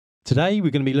Today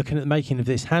we're going to be looking at the making of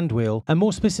this hand wheel, and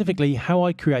more specifically how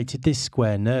I created this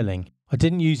square knurling. I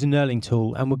didn't use a knurling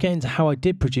tool, and we'll get into how I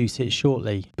did produce it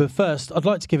shortly. But first, I'd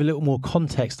like to give a little more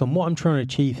context on what I'm trying to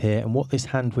achieve here and what this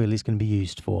hand wheel is going to be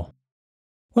used for.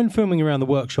 When filming around the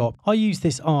workshop, I use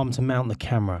this arm to mount the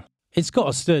camera. It's got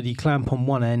a sturdy clamp on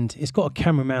one end, it's got a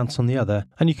camera mount on the other,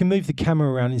 and you can move the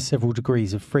camera around in several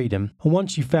degrees of freedom. And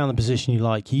once you've found the position you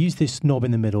like, you use this knob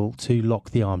in the middle to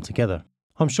lock the arm together.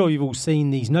 I'm sure you've all seen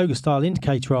these Noga style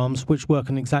indicator arms which work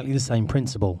on exactly the same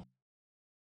principle.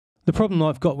 The problem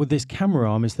I've got with this camera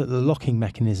arm is that the locking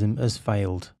mechanism has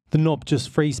failed. The knob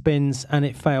just free spins and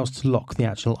it fails to lock the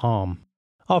actual arm.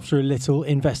 After a little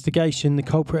investigation, the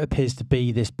culprit appears to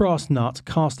be this brass nut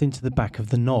cast into the back of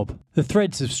the knob. The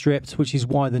threads have stripped, which is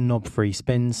why the knob free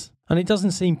spins, and it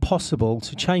doesn't seem possible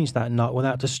to change that nut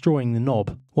without destroying the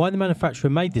knob. Why the manufacturer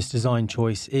made this design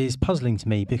choice is puzzling to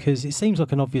me because it seems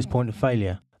like an obvious point of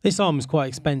failure. This arm is quite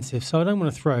expensive, so I don't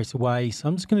want to throw it away, so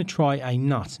I'm just going to try a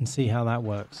nut and see how that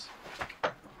works.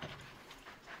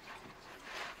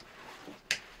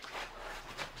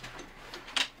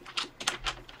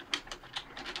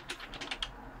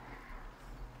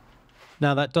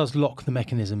 Now that does lock the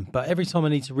mechanism, but every time I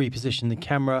need to reposition the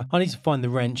camera, I need to find the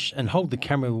wrench and hold the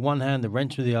camera with one hand, the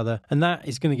wrench with the other, and that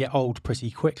is going to get old pretty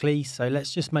quickly, so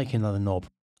let's just make another knob.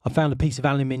 I found a piece of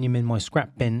aluminium in my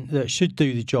scrap bin that should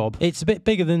do the job. It's a bit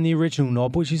bigger than the original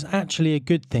knob, which is actually a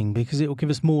good thing because it will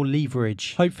give us more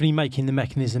leverage, hopefully making the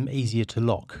mechanism easier to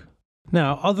lock.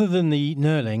 Now, other than the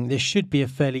knurling, this should be a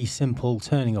fairly simple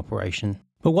turning operation.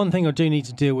 But one thing I do need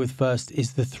to deal with first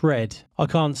is the thread. I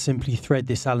can't simply thread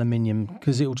this aluminium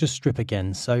because it will just strip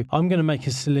again, so I'm going to make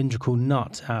a cylindrical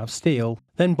nut out of steel,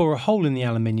 then bore a hole in the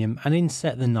aluminium and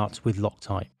inset the nut with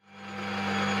Loctite.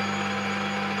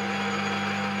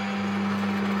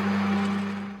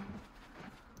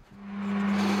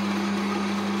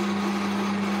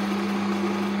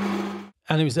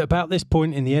 And it was at about this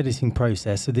point in the editing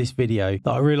process of this video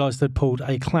that I realised I'd pulled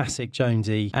a classic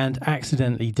Jonesey and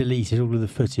accidentally deleted all of the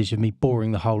footage of me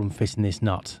boring the hole and fitting this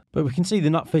nut. But we can see the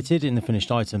nut fitted in the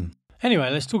finished item. Anyway,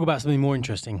 let's talk about something more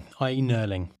interesting, i.e.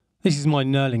 knurling. This is my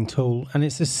knurling tool, and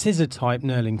it's a scissor type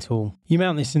knurling tool. You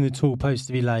mount this in the tool post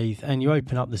of your lathe and you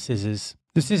open up the scissors.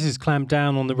 The scissors clamp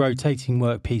down on the rotating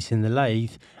workpiece in the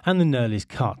lathe and the knurl is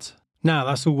cut. Now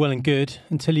that's all well and good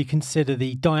until you consider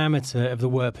the diameter of the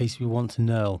workpiece we want to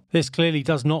knurl. This clearly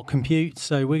does not compute,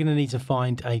 so we're going to need to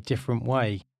find a different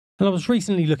way. And I was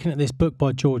recently looking at this book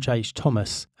by George H.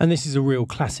 Thomas, and this is a real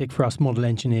classic for us model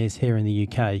engineers here in the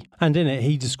UK. And in it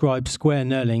he describes square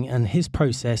knurling and his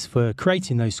process for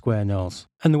creating those square knurls.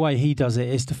 And the way he does it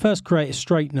is to first create a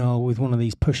straight knurl with one of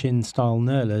these push-in style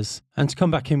knurlers, and to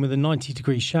come back in with a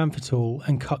 90-degree chamfer tool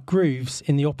and cut grooves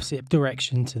in the opposite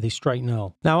direction to the straight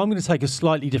knurl. Now I'm going to take a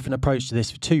slightly different approach to this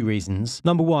for two reasons.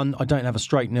 Number one, I don't have a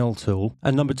straight knurl tool,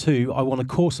 and number two, I want a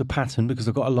coarser pattern because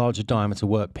I've got a larger diameter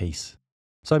workpiece.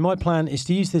 So my plan is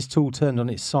to use this tool turned on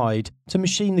its side to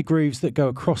machine the grooves that go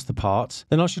across the part,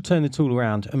 then I shall turn the tool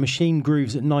around and machine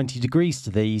grooves at 90 degrees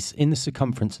to these in the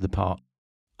circumference of the part.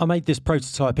 I made this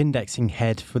prototype indexing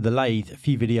head for the lathe a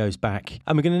few videos back,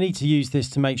 and we're going to need to use this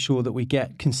to make sure that we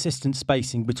get consistent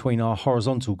spacing between our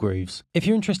horizontal grooves. If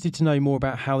you're interested to know more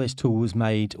about how this tool was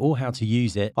made or how to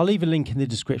use it, I'll leave a link in the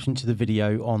description to the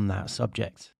video on that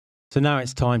subject. So now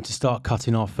it's time to start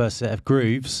cutting our first set of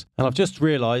grooves, and I've just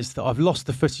realised that I've lost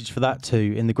the footage for that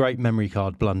too in the great memory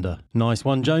card blunder. Nice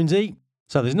one, Jonesy!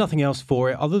 So there's nothing else for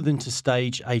it other than to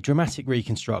stage a dramatic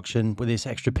reconstruction with this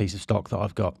extra piece of stock that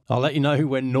I've got. I'll let you know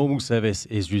when normal service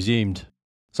is resumed.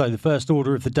 So the first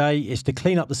order of the day is to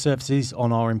clean up the surfaces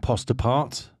on our imposter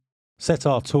part, set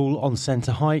our tool on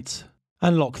centre height,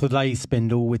 and lock the lathe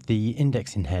spindle with the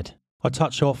indexing head. I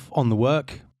touch off on the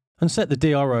work and set the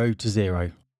DRO to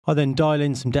 0. I then dial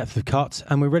in some depth of cut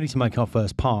and we're ready to make our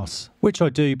first pass, which I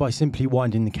do by simply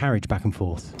winding the carriage back and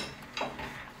forth.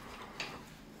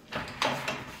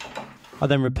 I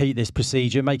then repeat this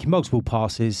procedure, making multiple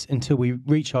passes until we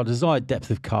reach our desired depth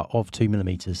of cut of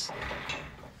 2mm.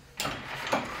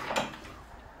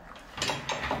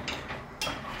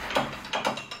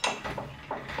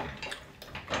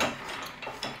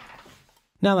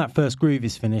 Now that first groove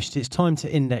is finished, it's time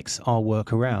to index our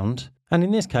work around. And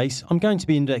in this case, I'm going to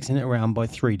be indexing it around by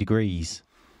 3 degrees.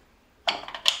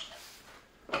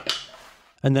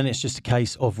 And then it's just a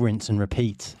case of rinse and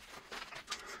repeat.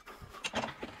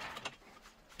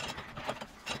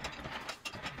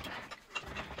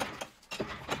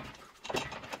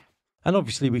 And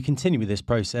obviously we continue with this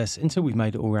process until we've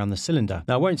made it all around the cylinder.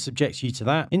 Now I won't subject you to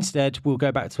that. Instead, we'll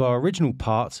go back to our original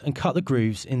part and cut the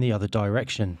grooves in the other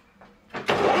direction.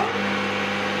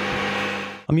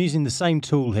 I'm using the same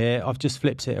tool here, I've just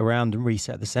flipped it around and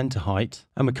reset the centre height,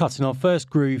 and we're cutting our first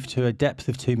groove to a depth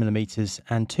of 2mm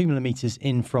and 2mm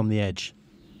in from the edge.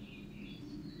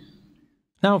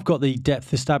 Now I've got the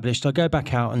depth established, I go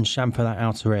back out and chamfer that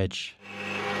outer edge.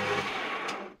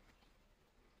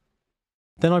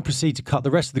 Then I proceed to cut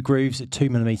the rest of the grooves at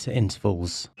 2mm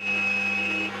intervals.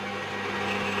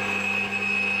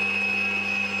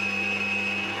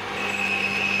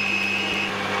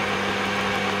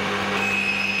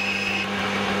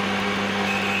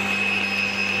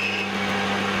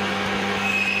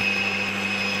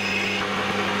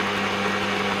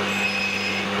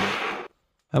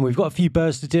 And we've got a few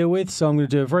burrs to deal with, so I'm going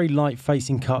to do a very light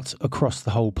facing cut across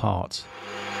the whole part.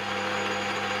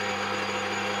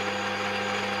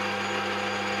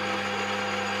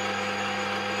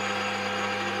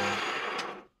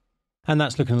 And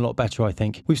that's looking a lot better, I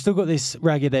think. We've still got this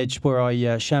ragged edge where I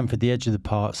chamfered the edge of the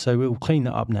part, so we'll clean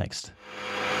that up next.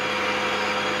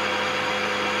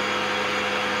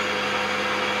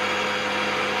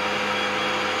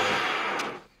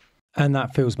 And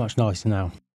that feels much nicer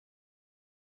now.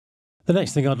 The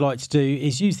next thing I'd like to do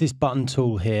is use this button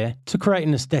tool here to create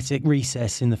an aesthetic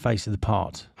recess in the face of the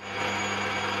part.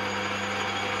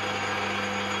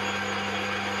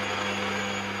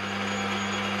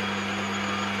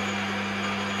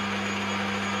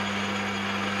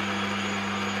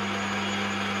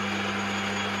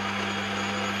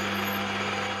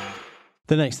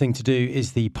 The next thing to do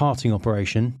is the parting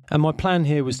operation, and my plan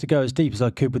here was to go as deep as I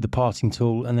could with the parting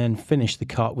tool and then finish the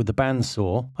cut with the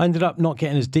bandsaw. I ended up not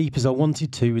getting as deep as I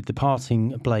wanted to with the parting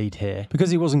blade here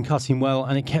because it wasn't cutting well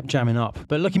and it kept jamming up.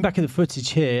 But looking back at the footage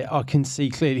here, I can see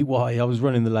clearly why. I was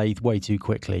running the lathe way too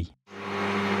quickly.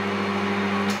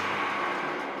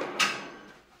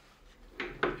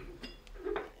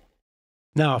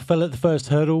 Now, I fell at the first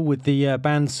hurdle with the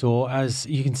bandsaw. As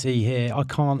you can see here, I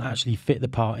can't actually fit the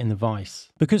part in the vise.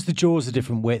 Because the jaws are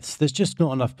different widths, there's just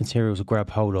not enough material to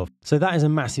grab hold of. So that is a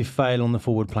massive fail on the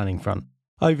forward planning front.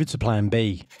 Over to plan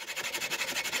B.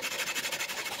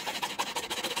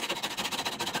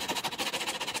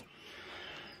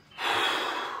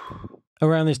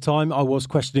 Around this time, I was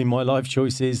questioning my life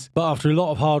choices, but after a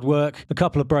lot of hard work, a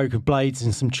couple of broken blades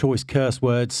and some choice curse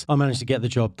words, I managed to get the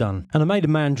job done. And I made a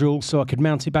mandrel so I could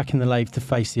mount it back in the lathe to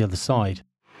face the other side.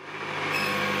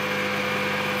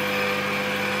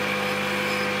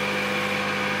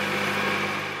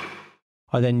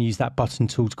 I then used that button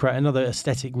tool to create another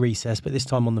aesthetic recess, but this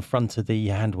time on the front of the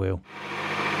handwheel.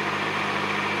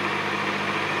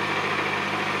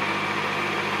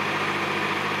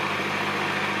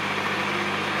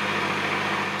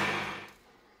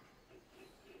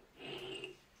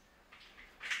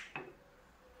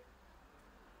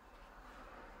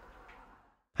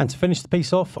 And to finish the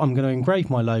piece off, I'm going to engrave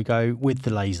my logo with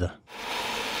the laser.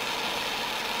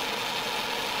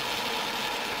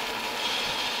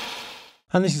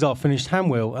 And this is our finished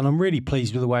handwheel, and I'm really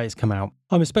pleased with the way it's come out.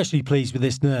 I'm especially pleased with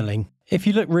this knurling. If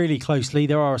you look really closely,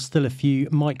 there are still a few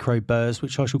micro burrs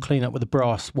which I shall clean up with a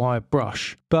brass wire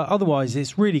brush. But otherwise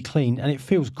it's really clean and it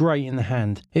feels great in the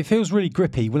hand. It feels really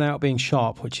grippy without being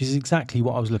sharp, which is exactly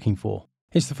what I was looking for.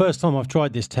 It's the first time I've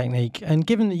tried this technique, and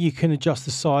given that you can adjust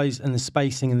the size and the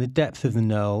spacing and the depth of the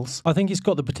knurls, I think it's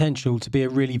got the potential to be a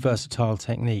really versatile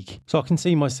technique. So I can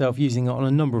see myself using it on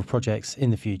a number of projects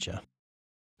in the future.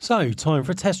 So, time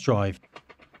for a test drive.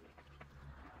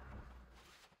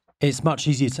 It's much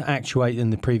easier to actuate than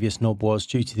the previous knob was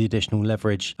due to the additional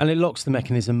leverage, and it locks the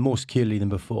mechanism more securely than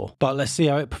before. But let's see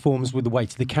how it performs with the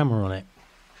weight of the camera on it.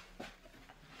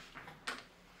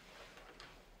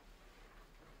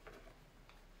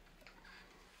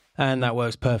 And that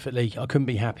works perfectly. I couldn't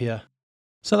be happier.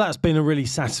 So that's been a really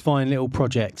satisfying little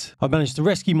project. I've managed to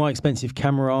rescue my expensive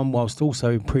camera arm whilst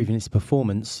also improving its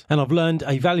performance, and I've learned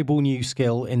a valuable new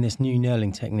skill in this new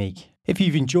knurling technique. If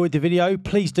you've enjoyed the video,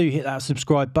 please do hit that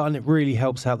subscribe button, it really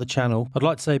helps out the channel. I'd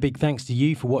like to say a big thanks to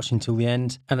you for watching till the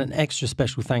end, and an extra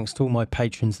special thanks to all my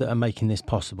patrons that are making this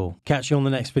possible. Catch you on the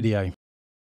next video.